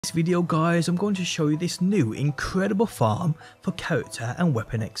In this video guys, I'm going to show you this new incredible farm for character and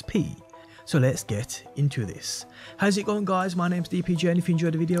weapon XP. So let's get into this. How's it going guys? My name's DPJ, and if you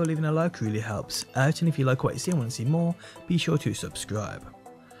enjoyed the video, leaving a like really helps out, and if you like what you see and want to see more, be sure to subscribe.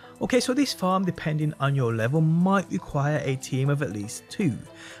 Okay, so this farm, depending on your level, might require a team of at least 2.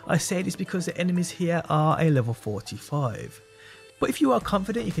 I say this because the enemies here are a level 45. But if you are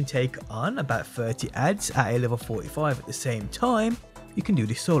confident you can take on about 30 ads at a level 45 at the same time, you can do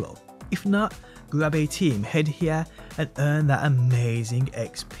this solo. If not, grab a team, head here and earn that amazing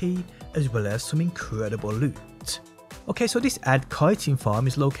XP as well as some incredible loot. Okay, so this ad kiting farm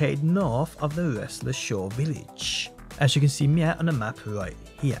is located north of the Restless Shore village, as you can see me out on the map right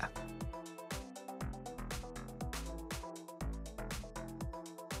here.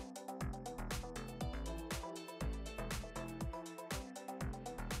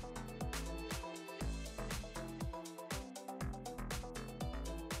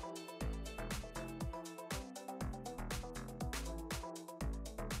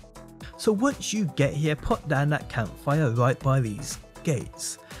 So once you get here, put down that campfire right by these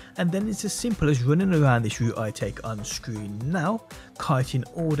gates, and then it's as simple as running around this route I take on screen now, kiting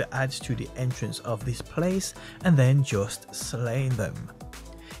all the ads to the entrance of this place and then just slaying them.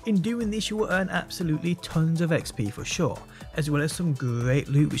 In doing this you will earn absolutely tons of XP for sure, as well as some great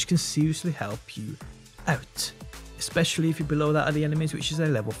loot which can seriously help you out, especially if you're below that of the enemies, which is a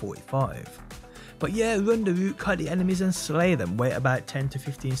level 45. But yeah, run the route, kite the enemies and slay them, wait about 10 to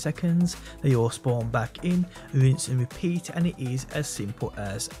 15 seconds, they all spawn back in, rinse and repeat, and it is as simple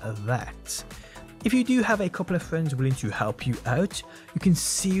as that. If you do have a couple of friends willing to help you out, you can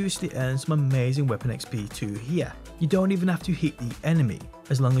seriously earn some amazing weapon XP too here. You don't even have to hit the enemy,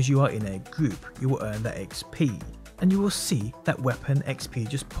 as long as you are in a group, you will earn that XP. And you will see that weapon XP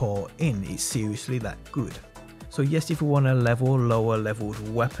just pour in, it's seriously that good. So yes, if you want to level lower leveled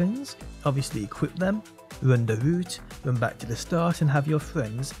weapons, obviously equip them, run the route, run back to the start and have your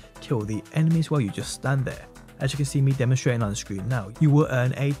friends kill the enemies while you just stand there. As you can see me demonstrating on the screen now, you will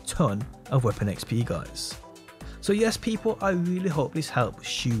earn a ton of weapon XP guys. So yes people, I really hope this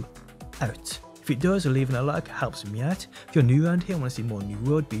helps you out. If it does, leaving a like helps me out. If you're new around here and want to see more New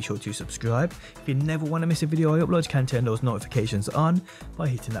World, be sure to subscribe. If you never want to miss a video I upload, you can turn those notifications on by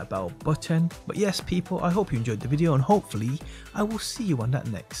hitting that bell button. But yes people, I hope you enjoyed the video and hopefully I will see you on that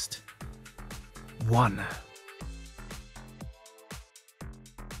next one.